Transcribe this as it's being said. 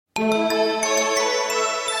The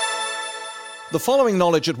following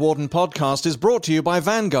Knowledge at Wharton podcast is brought to you by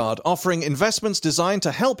Vanguard, offering investments designed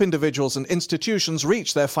to help individuals and institutions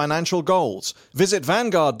reach their financial goals. Visit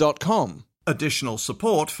Vanguard.com. Additional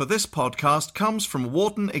support for this podcast comes from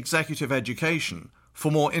Wharton Executive Education.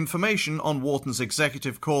 For more information on Wharton's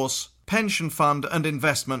executive course, Pension Fund and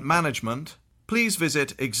Investment Management, please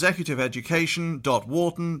visit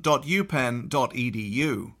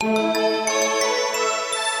executiveeducation.wharton.upenn.edu.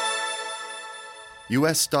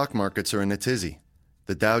 U.S. stock markets are in a tizzy.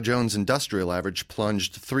 The Dow Jones Industrial Average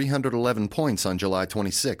plunged 311 points on July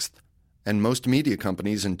 26th, and most media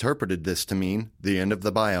companies interpreted this to mean the end of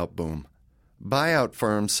the buyout boom. Buyout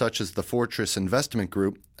firms such as the Fortress Investment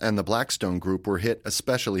Group and the Blackstone Group were hit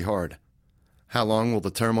especially hard. How long will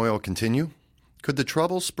the turmoil continue? Could the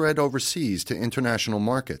trouble spread overseas to international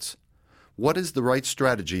markets? What is the right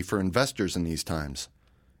strategy for investors in these times?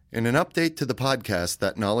 In an update to the podcast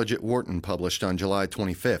that Knowledge at Wharton published on July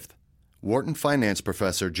 25th, Wharton finance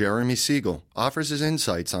professor Jeremy Siegel offers his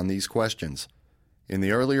insights on these questions. In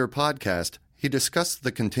the earlier podcast, he discussed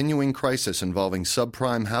the continuing crisis involving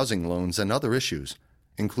subprime housing loans and other issues,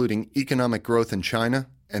 including economic growth in China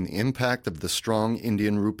and the impact of the strong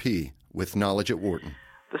Indian rupee, with Knowledge at Wharton.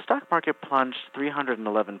 The stock market plunged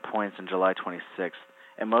 311 points on July 26th,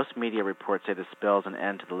 and most media reports say this spells an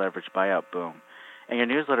end to the leveraged buyout boom. In your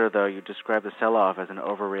newsletter, though, you describe the sell-off as an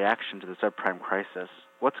overreaction to the subprime crisis.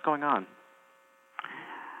 What's going on?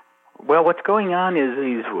 Well, what's going on is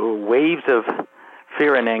these waves of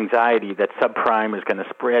fear and anxiety that subprime is going to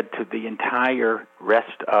spread to the entire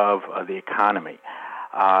rest of the economy,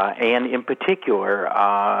 and in particular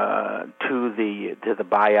to the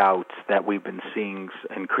buyouts that we've been seeing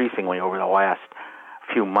increasingly over the last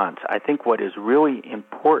few months. I think what is really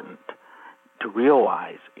important to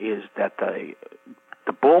realize is that the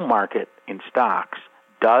bull market in stocks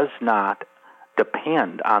does not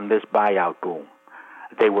depend on this buyout boom.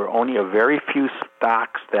 There were only a very few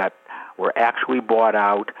stocks that were actually bought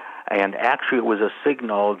out, and actually it was a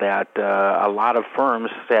signal that a lot of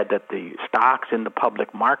firms said that the stocks in the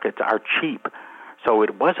public markets are cheap. So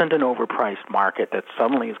it wasn't an overpriced market that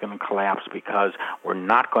suddenly is going to collapse because we're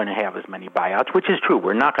not going to have as many buyouts, which is true.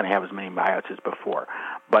 We're not going to have as many buyouts as before.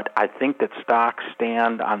 But I think that stocks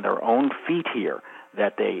stand on their own feet here,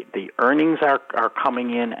 that the earnings are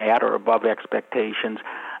coming in at or above expectations.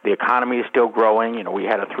 The economy is still growing. You know, we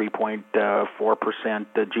had a 3.4%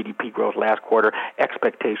 GDP growth last quarter.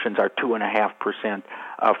 Expectations are 2.5%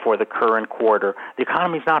 for the current quarter. The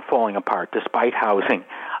economy is not falling apart despite housing.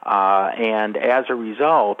 And as a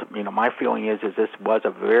result, you know, my feeling is this was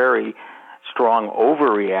a very strong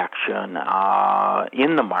overreaction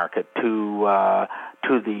in the market to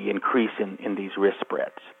the increase in these risk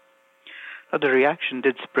spreads. The reaction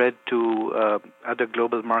did spread to other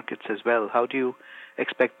global markets as well. How do you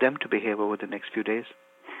expect them to behave over the next few days?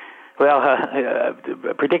 Well,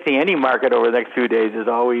 predicting any market over the next few days is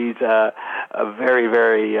always very,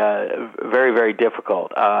 very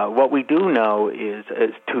difficult. What we do know is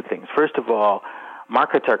two things. First of all,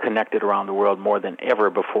 markets are connected around the world more than ever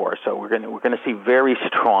before, so we're going to see very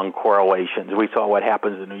strong correlations. We saw what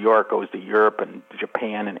happens in New York goes to Europe and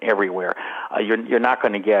Japan and everywhere. You're not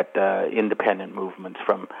going to get independent movements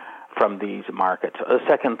from these markets. The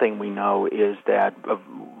second thing we know is that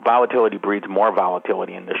volatility breeds more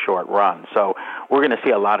volatility in the short run. So we're going to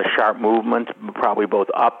see a lot of sharp movement, probably both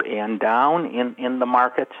up and down in the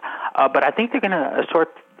markets. But I think they're going to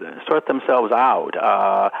sort themselves out.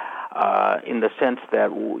 In the sense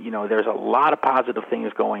that, you know, there's a lot of positive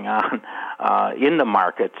things going on in the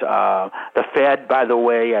markets. The Fed, by the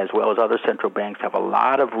way, as well as other central banks, have a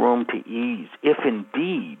lot of room to ease if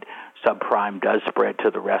indeed subprime does spread to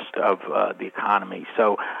the rest of the economy.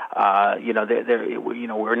 So,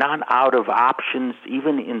 we're not out of options.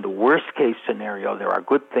 Even in the worst case scenario, there are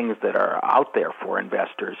good things that are out there for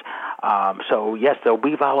investors. So, yes, there'll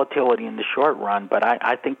be volatility in the short run, but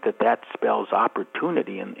I think that spells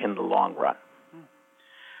opportunity in the long run.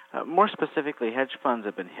 More specifically, hedge funds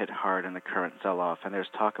have been hit hard in the current sell-off, and there's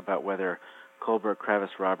talk about whether Kohlberg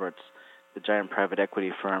Kravis Roberts, the giant private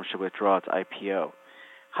equity firm, should withdraw its IPO.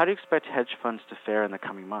 How do you expect hedge funds to fare in the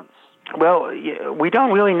coming months? Well, we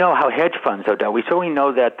don't really know how hedge funds are done. We certainly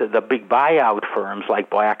know that the big buyout firms like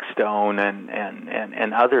Blackstone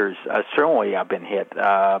and others certainly have been hit.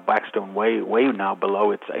 Blackstone way now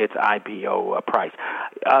below its IPO price.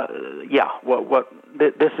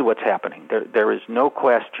 This is what's happening. There is no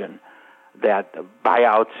question that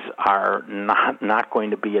buyouts are not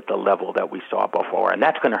going to be at the level that we saw before, and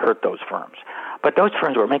that's going to hurt those firms. But those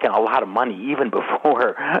firms were making a lot of money even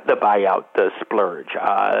before the buyout splurge.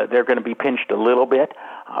 They're going to be pinched a little bit,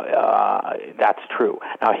 That's true.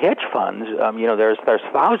 Now, hedge funds, there's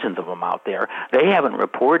thousands of them out there. They haven't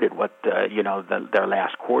reported what their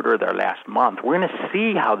last quarter, their last month. We're going to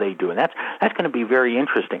see how they do, and that's going to be very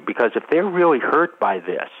interesting, because if they're really hurt by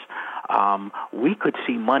this, we could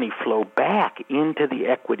see money flow back into the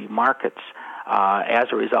equity markets as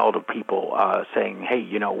a result of people saying, "Hey,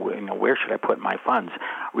 where should I put my funds?"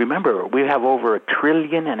 Remember, we have over $1.5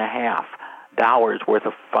 trillion worth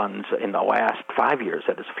of funds in the last 5 years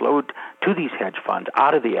that has flowed to these hedge funds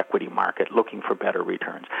out of the equity market looking for better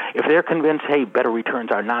returns. If they're convinced, hey, better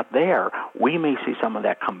returns are not there, we may see some of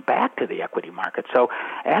that come back to the equity market. So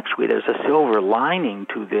actually there's a silver lining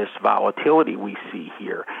to this volatility we see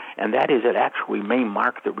here, and that is it actually may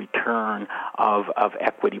mark the return of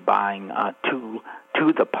equity buying to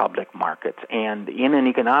the public markets. And in an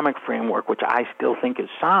economic framework, which I still think is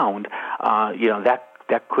sound,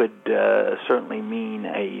 that could certainly mean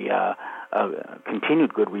a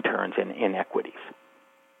continued good returns in equities.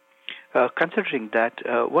 Considering that,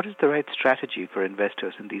 what is the right strategy for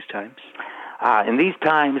investors in these times? In these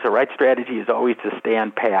times, the right strategy is always to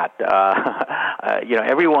stand pat.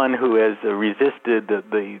 Everyone who has resisted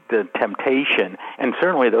the temptation, and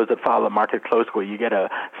certainly those that follow the market closely, you get a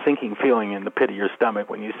sinking feeling in the pit of your stomach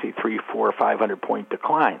when you see 300, 400, 500-point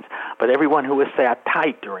declines. But everyone who has sat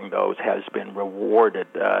tight during those has been rewarded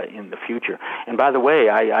in the future. And by the way,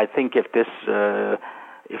 I think if this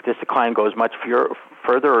decline goes much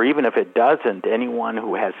further, or even if it doesn't, anyone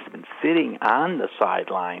who has been sitting on the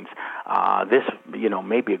sidelines, this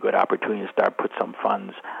may be a good opportunity to start put some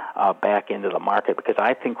funds back into the market, because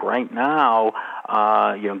I think right now,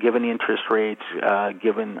 given the interest rates,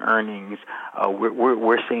 given earnings,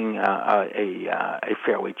 we're seeing a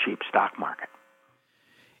fairly cheap stock market.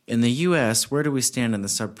 In the U.S., where do we stand in the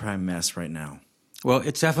subprime mess right now? Well,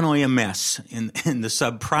 it's definitely a mess in the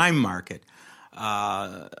subprime market.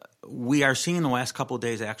 We are seeing in the last couple of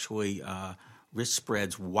days actually risk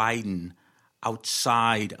spreads widen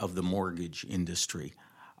outside of the mortgage industry.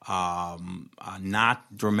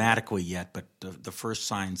 Not dramatically yet, but the first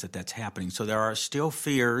signs that that's happening. So there are still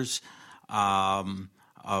fears in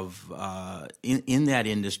that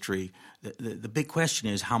industry. The big question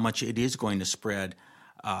is how much it is going to spread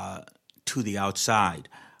to the outside.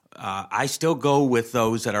 I still go with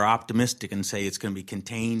those that are optimistic and say it's going to be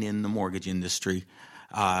contained in the mortgage industry.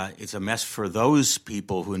 It's a mess for those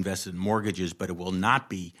people who invested in mortgages, but it will not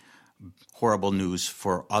be horrible news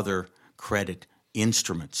for other credit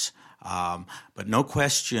instruments. But no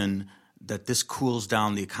question that this cools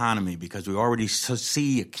down the economy, because we already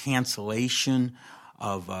see a cancellation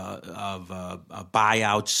of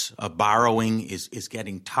buyouts. Borrowing is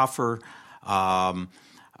getting tougher.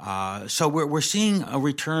 So we're seeing a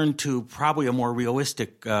return to probably a more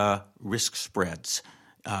realistic risk spreads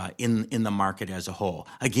in the market as a whole.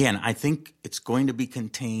 Again, I think it's going to be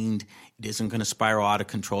contained. It isn't going to spiral out of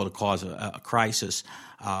control to cause a crisis,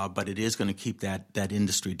 but it is going to keep that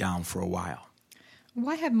industry down for a while.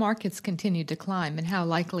 Why have markets continued to climb, and how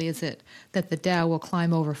likely is it that the Dow will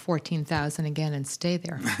climb over 14,000 again and stay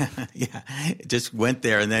there? Yeah, it just went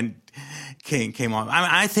there and then came on.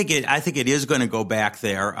 I think it is going to go back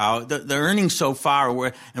there. The earnings so far,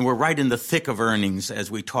 we're right in the thick of earnings as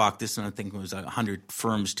we talk. This, I think, was 100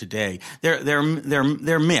 firms today.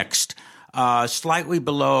 They're mixed. Slightly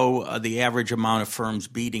below the average amount of firms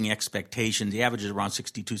beating expectations. The average is around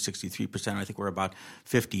 62, 63%. I think we're about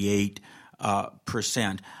 58%.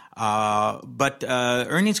 But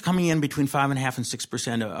earnings coming in between 5.5% and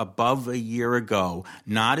 6% above a year ago.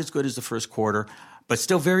 Not as good as the first quarter, but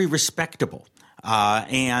still very respectable.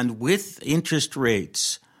 And with interest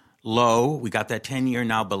rates low, we got that 10-year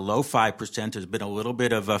now below 5%. There's been a little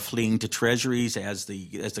bit of a fleeing to treasuries as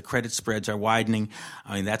the credit spreads are widening.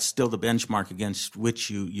 I mean, that's still the benchmark against which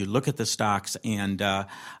you look at the stocks. And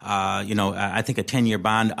I think a 10-year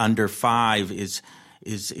bond under 5 is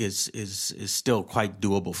still quite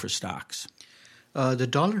doable for stocks. The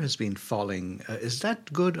dollar has been falling. Is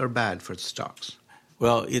that good or bad for stocks?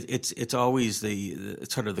 Well, it's always the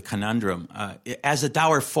sort of the conundrum. As the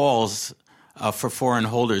dollar falls for foreign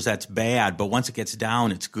holders, that's bad. But once it gets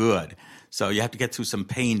down, it's good. So you have to get through some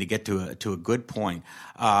pain to get to a good point.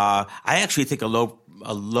 I actually think a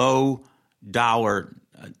low dollar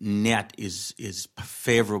net is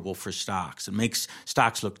favorable for stocks. It makes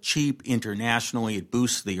stocks look cheap internationally. It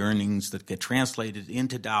boosts the earnings that get translated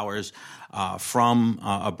into dollars from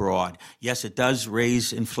abroad. Yes, it does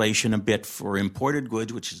raise inflation a bit for imported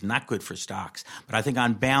goods, which is not good for stocks. But I think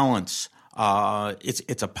on balance,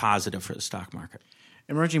 it's a positive for the stock market.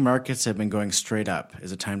 Emerging markets have been going straight up.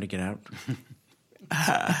 Is it time to get out?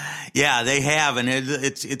 Yeah, they have, and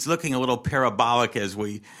it's looking a little parabolic, as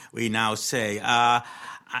we now say.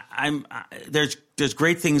 There's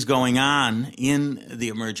great things going on in the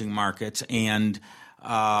emerging markets, and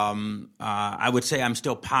I would say I'm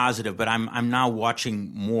still positive, but I'm now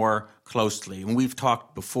watching more closely. And we've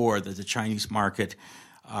talked before that the Chinese market,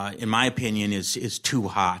 in my opinion, is too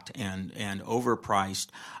hot and overpriced.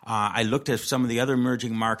 I looked at some of the other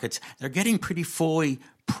emerging markets; they're getting pretty fully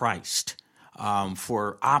priced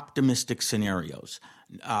for optimistic scenarios.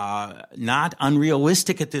 Not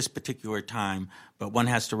unrealistic at this particular time, but one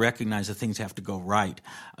has to recognize that things have to go right.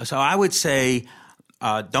 So I would say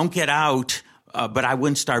don't get out, but I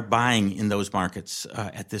wouldn't start buying in those markets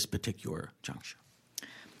at this particular juncture.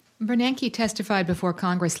 Bernanke testified before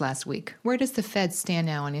Congress last week. Where does the Fed stand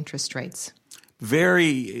now on interest rates?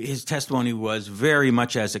 His testimony was very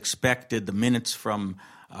much as expected. The minutes from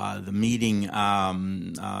the meeting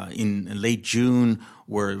in late June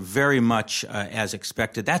were very much as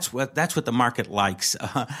expected. That's what the market likes,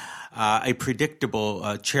 a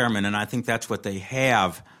predictable chairman, and I think that's what they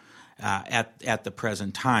have at the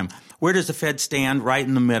present time. Where does the Fed stand? Right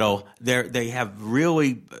in the middle. They have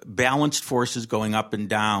really balanced forces going up and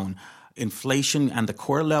down. Inflation and the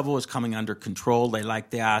core level is coming under control. They like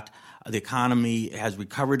that. The economy has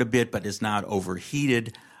recovered a bit, but is not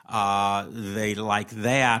overheated. They like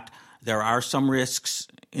that. There are some risks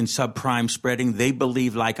in subprime spreading. They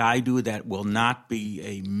believe, like I do, that will not be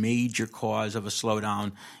a major cause of a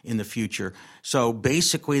slowdown in the future. So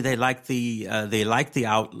basically, they like the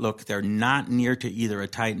outlook. They're not near to either a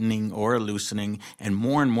tightening or a loosening, and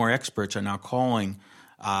more experts are now calling,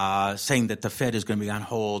 saying that the Fed is going to be on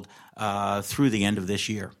hold through the end of this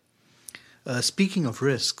year. Speaking of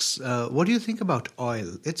risks, what do you think about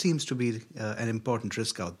oil? It seems to be an important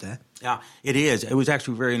risk out there. Yeah, it is. It was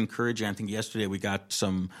actually very encouraging. I think yesterday we got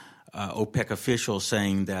some OPEC officials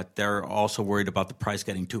saying that they're also worried about the price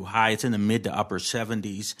getting too high. It's in the mid to upper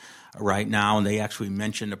 70s right now, and they actually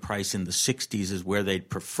mentioned a price in the 60s is where they'd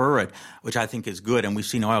prefer it, which I think is good. And we've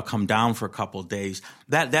seen oil come down for a couple of days.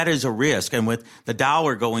 That is a risk. And with the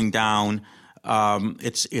dollar going down,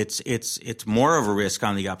 it's more of a risk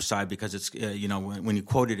on the upside because it's when you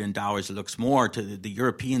quote it in dollars, it looks more to the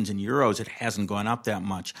Europeans in euros. It hasn't gone up that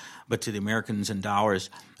much, but to the Americans in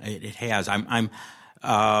dollars, it has. I'm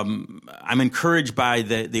encouraged by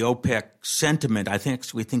the OPEC sentiment.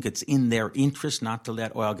 We think it's in their interest not to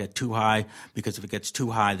let oil get too high, because if it gets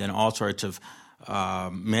too high, then all sorts of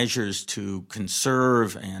measures to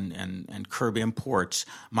conserve and curb imports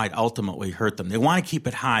might ultimately hurt them. They want to keep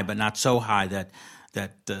it high, but not so high that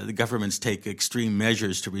the governments take extreme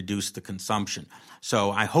measures to reduce the consumption. So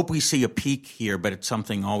I hope we see a peak here, but it's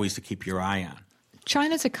something always to keep your eye on.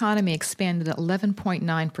 China's economy expanded at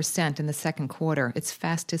 11.9% in the second quarter, its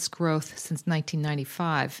fastest growth since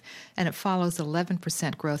 1995, and it follows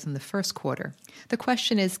 11% growth in the first quarter. The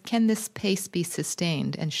question is, can this pace be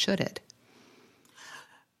sustained, and should it?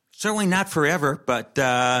 Certainly not forever, but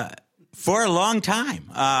for a long time.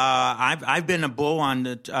 I've been a bull on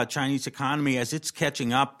the Chinese economy as it's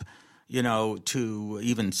catching up, to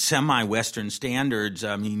even semi-Western standards.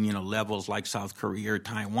 I mean, levels like South Korea or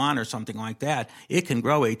Taiwan or something like that. It can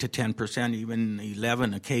grow 8 to 10%, even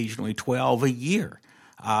 11, occasionally 12 a year.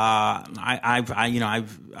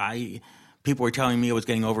 People were telling me it was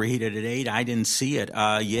getting overheated at 8. I didn't see it.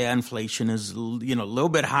 Inflation is a little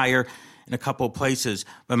bit higher in a couple of places,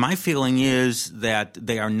 but my feeling is that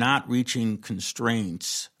they are not reaching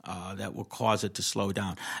constraints that will cause it to slow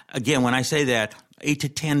down. Again, when I say that, 8 to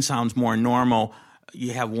 10 sounds more normal.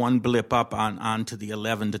 You have one blip up onto the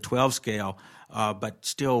 11 to 12 scale, but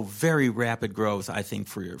still very rapid growth, I think,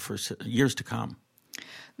 for years to come.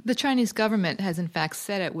 The Chinese government has, in fact,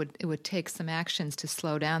 said it would take some actions to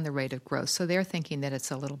slow down the rate of growth, so they're thinking that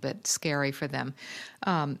it's a little bit scary for them.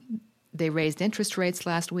 They raised interest rates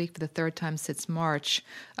last week for the third time since March,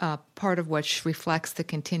 part of which reflects the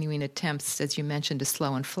continuing attempts, as you mentioned, to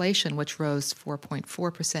slow inflation, which rose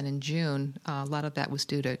 4.4% in June. A lot of that was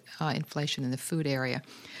due to inflation in the food area.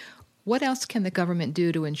 What else can the government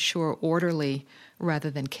do to ensure orderly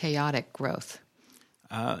rather than chaotic growth?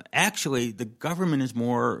 Actually, the government is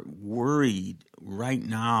more worried right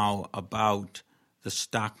now about the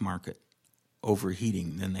stock market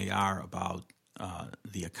overheating than they are about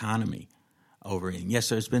the economy overheating. Yes,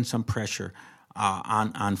 there's been some pressure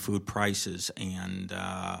on food prices, and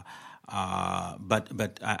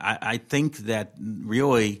but I think that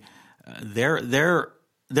really they're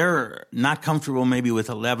not comfortable maybe with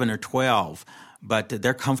 11 or 12, but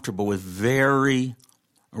they're comfortable with very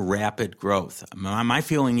rapid growth. My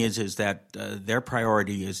feeling is that their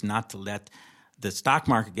priority is not to let the stock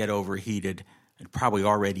market get overheated It probably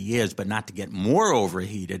already is, but not to get more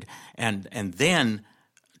overheated and then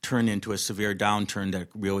turn into a severe downturn that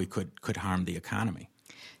really could harm the economy.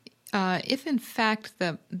 If in fact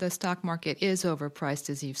the stock market is overpriced,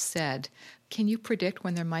 as you've said, can you predict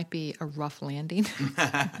when there might be a rough landing?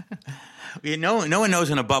 No one knows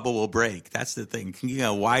when a bubble will break. That's the thing.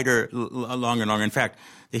 Wider, longer and longer. In fact,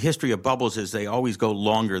 the history of bubbles is they always go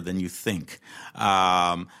longer than you think.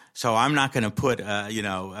 So I'm not going to put,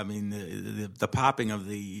 the popping of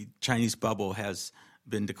the Chinese bubble has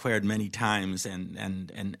been declared many times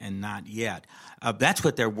and not yet. That's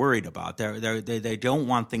what they're worried about. They don't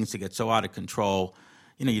want things to get so out of control.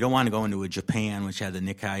 You don't want to go into a Japan which had the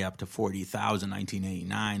Nikkei up to 40,000 in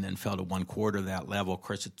 1989, then fell to 1/4 of that level. Of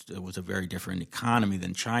course, it was a very different economy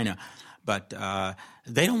than China. But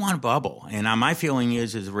they don't want a bubble. And my feeling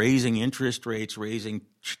is raising interest rates, raising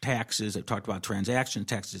taxes, I've talked about transaction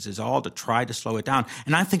taxes, is all to try to slow it down.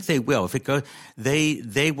 And I think they will. If it goes,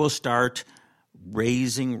 they will start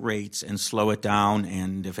raising rates and slow it down.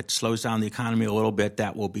 And if it slows down the economy a little bit,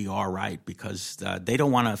 that will be all right, because they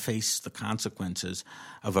don't want to face the consequences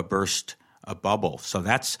of a bubble. So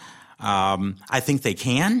that's I think they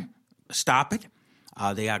can stop it.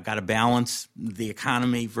 They have got to balance the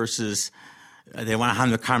economy versus they want to harm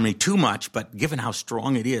the economy too much, but given how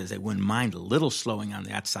strong it is, they wouldn't mind a little slowing on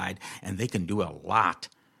that side, and they can do a lot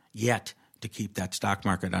yet to keep that stock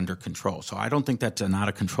market under control. So I don't think that's an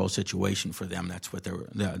out-of-control situation for them. That's what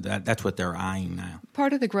they're eyeing now.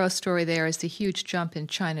 Part of the growth story there is the huge jump in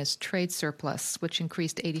China's trade surplus, which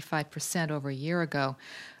increased 85% over a year ago.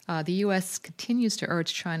 The U.S. continues to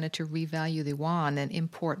urge China to revalue the yuan and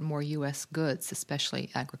import more U.S. goods, especially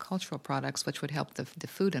agricultural products, which would help the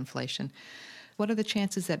food inflation. What are the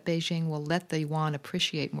chances that Beijing will let the yuan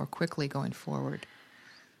appreciate more quickly going forward?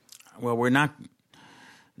 Well, we're not.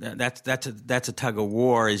 That's a tug of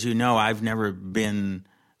war. As you know, I've never been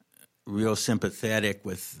real sympathetic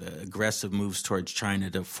with aggressive moves towards China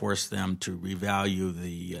to force them to revalue the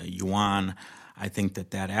yuan. I think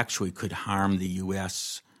that actually could harm the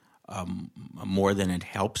U.S. More than it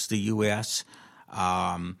helps the U.S.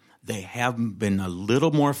 They have been a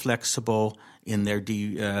little more flexible in their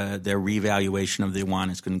revaluation of the yuan.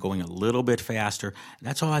 It's been going a little bit faster.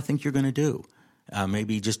 That's all I think you're going to do.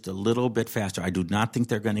 Maybe just a little bit faster. I do not think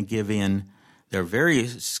they're going to give in. They're very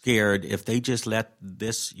scared if they just let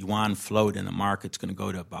this yuan float in the market. It's going to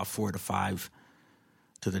go to about 4 to 5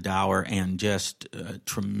 to the dollar and just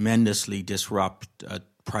tremendously disrupt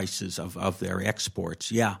prices of their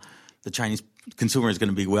exports. Yeah, the Chinese consumer is going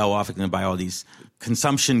to be well off. It's going to buy all these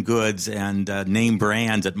consumption goods and name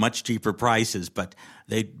brands at much cheaper prices, but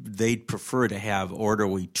they'd prefer to have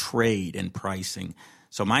orderly trade and pricing.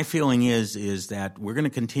 So my feeling is that we're going to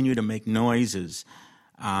continue to make noises,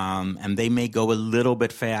 and they may go a little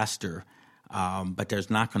bit faster, but there's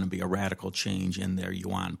not going to be a radical change in their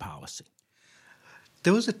yuan policy.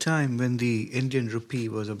 There was a time when the Indian rupee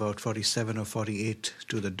was about 47 or 48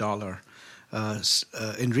 to the dollar.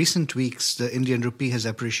 In recent weeks, the Indian rupee has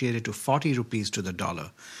appreciated to 40 rupees to the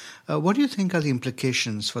dollar. What do you think are the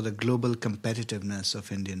implications for the global competitiveness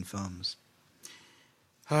of Indian firms?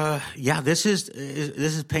 This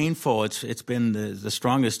is painful. It's been the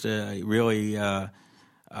strongest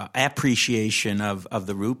appreciation of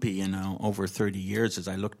the rupee in over 30 years. As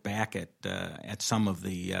I looked back at some of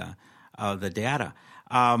the data,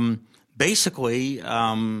 basically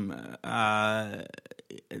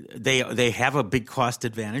they have a big cost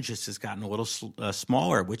advantage. This has gotten a little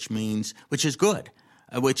smaller, which is good.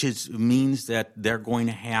 Means that they're going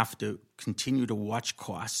to have to continue to watch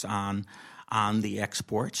costs on the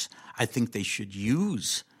exports. I think they should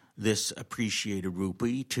use this appreciated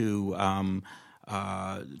rupee to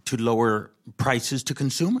lower prices to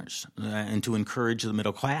consumers and to encourage the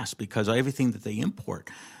middle class, because everything that they import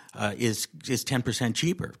is 10%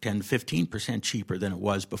 cheaper, 10 to 15% cheaper than it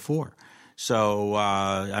was before. So,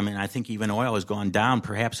 I think even oil has gone down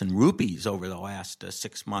perhaps in rupees over the last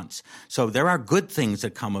 6 months. So there are good things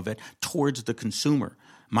that come of it towards the consumer.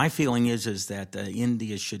 My feeling is that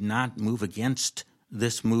India should not move against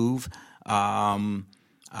this move. The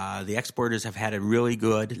exporters have had it really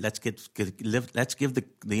good. Let's give the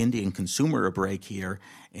Indian consumer a break here,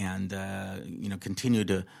 and continue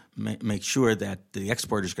to make sure that the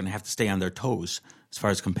exporters are going to have to stay on their toes as far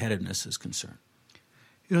as competitiveness is concerned.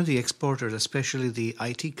 The exporters, especially the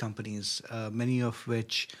IT companies, many of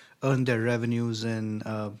which earn their revenues in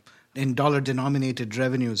dollar-denominated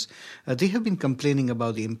revenues, they have been complaining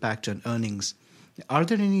about the impact on earnings. Are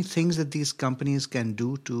there any things that these companies can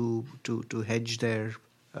do to hedge their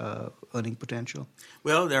earning potential?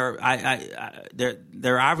 Well, there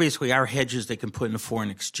obviously are hedges they can put in the foreign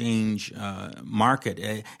exchange market.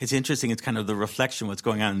 It's interesting. It's kind of the reflection of what's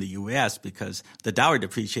going on in the U.S. because the dollar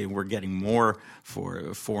depreciating, we're getting more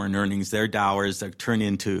for foreign earnings. Their dollars that turn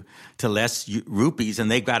into less rupees, and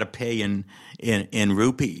they've got to pay in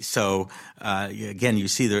rupees. So again, you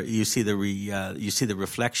see the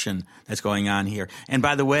reflection that's going on here. And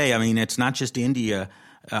by the way, I mean it's not just India.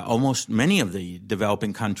 Almost many of the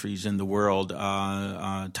developing countries in the world,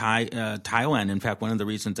 Thailand, in fact, one of the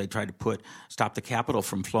reasons they tried to stop the capital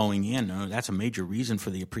from flowing in, that's a major reason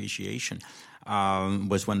for the appreciation,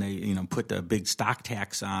 was when they put the big stock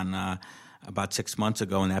tax on about 6 months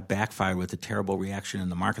ago, and that backfired with a terrible reaction in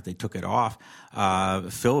the market. They took it off.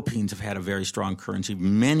 Philippines have had a very strong currency.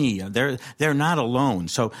 They're not alone.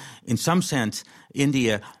 So in some sense,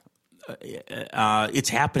 India... it's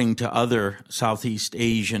happening to other Southeast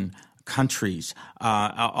Asian countries.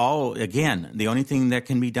 Again, the only thing that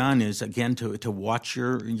can be done is again to watch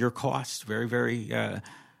your costs very, very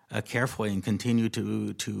carefully and continue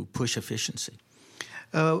to push efficiency.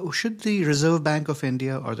 Should the Reserve Bank of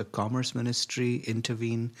India or the Commerce Ministry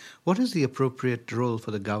intervene? What is the appropriate role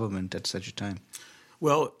for the government at such a time?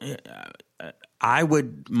 Well,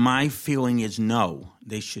 my feeling is no,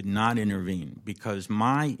 they should not intervene because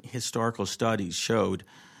my historical studies showed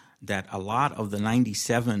that a lot of the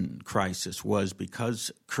 97 crisis was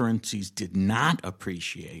because currencies did not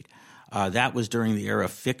appreciate. That was during the era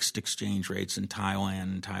of fixed exchange rates in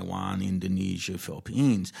Thailand, Taiwan, Indonesia,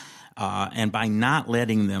 Philippines. And by not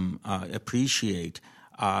letting them appreciate,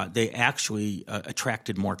 they actually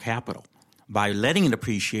attracted more capital. By letting it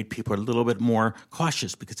appreciate, people are a little bit more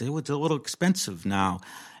cautious because it was a little expensive now.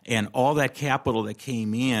 And all that capital that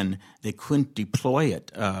came in, they couldn't deploy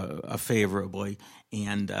it favorably.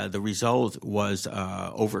 And the result was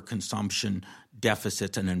overconsumption,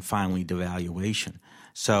 deficits, and then finally devaluation.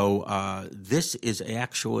 So this is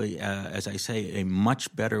actually, as I say, a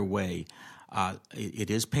much better way.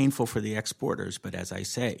 It is painful for the exporters, but as I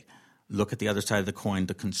say, look at the other side of the coin,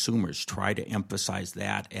 the consumers. Try to emphasize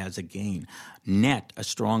that as a gain. Net, a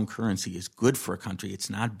strong currency is good for a country. It's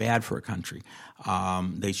not bad for a country.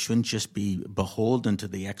 They shouldn't just be beholden to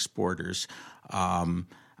the exporters.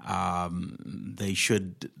 They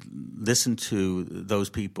should listen to those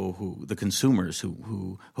people, the consumers,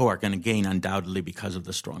 who are going to gain undoubtedly because of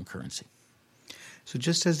the strong currency. So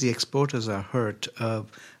just as the exporters are hurt,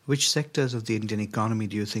 which sectors of the Indian economy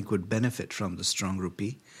do you think would benefit from the strong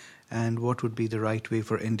rupee? And what would be the right way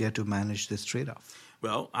for India to manage this trade-off?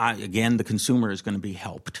 Well, again, the consumer is going to be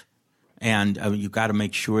helped. And you've got to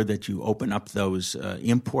make sure that you open up those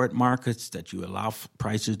import markets, that you allow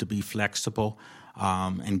prices to be flexible,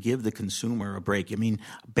 and give the consumer a break. I mean,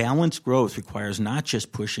 balanced growth requires not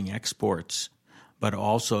just pushing exports, but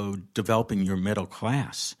also developing your middle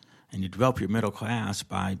class. And you develop your middle class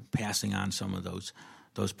by passing on some of those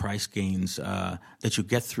price gains that you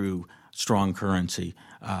get through strong currency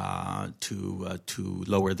to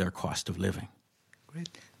lower their cost of living. Great.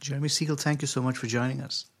 Jeremy Siegel, thank you so much for joining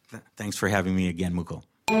us. Thanks for having me again, Mukul.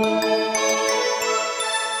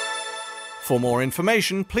 For more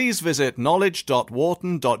information, please visit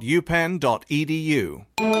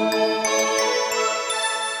knowledge.wharton.upenn.edu.